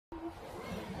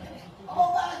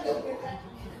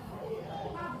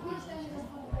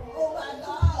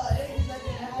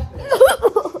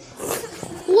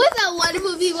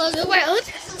people in the world.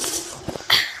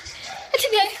 And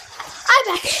today, I'm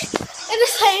back in the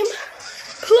same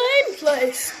plain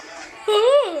place.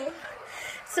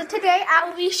 So today, I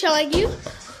will be showing you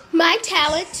my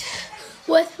talent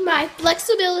with my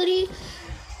flexibility.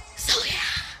 So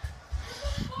yeah,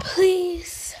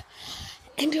 please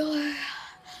endure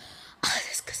all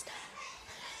this good stuff.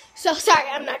 So sorry,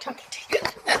 I'm not talking to you.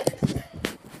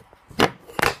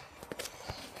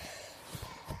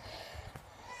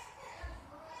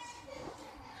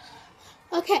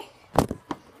 Okay.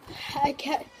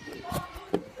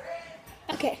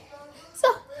 Okay. So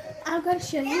I'm gonna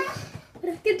show you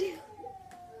what I can do.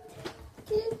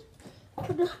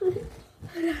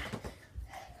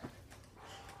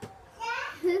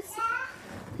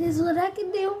 This is what I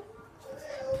can do.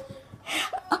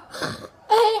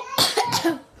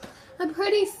 I'm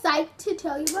pretty psyched to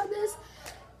tell you about this.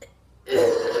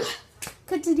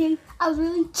 Because today I was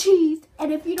really cheesed,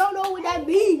 and if you don't know what that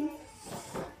means,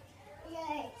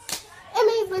 it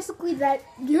means basically that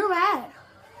you're mad,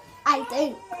 I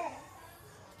think.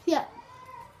 Yeah.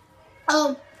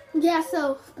 Yeah,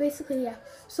 so basically, yeah.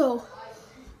 So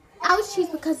I was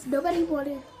cheesed because nobody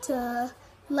wanted to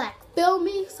like film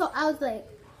me, so I was like,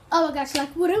 oh my gosh,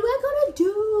 like what am I gonna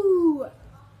do?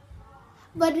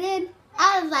 But then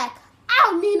I was like, I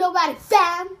don't need nobody,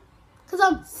 fam, because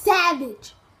I'm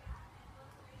savage.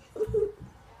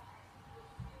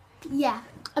 Yeah,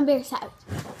 I'm very savage.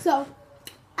 So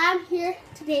I'm here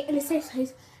today in a safe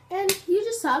place, and you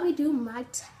just saw me do my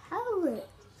talent.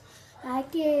 I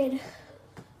can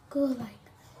go like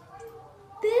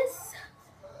this.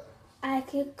 I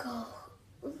can go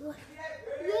like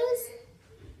this.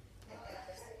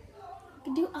 I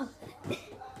can do all of that.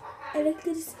 And I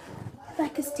can just, if I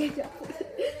can stand up,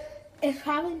 it's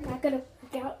probably not gonna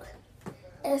work out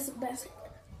as best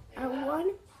I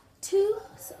want to.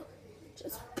 So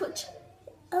just put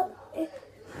you up and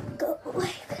go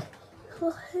like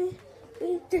 1,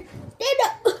 2, 3, stand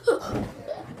up.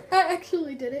 I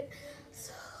actually did it.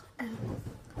 So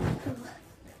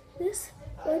this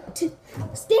 1, 2,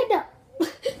 stand up.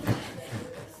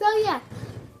 So yeah,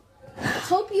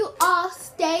 hope you all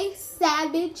stay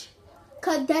savage,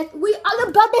 cause that we all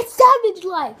about that savage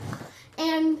life.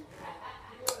 And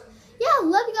yeah,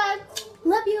 love you guys.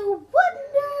 Love you.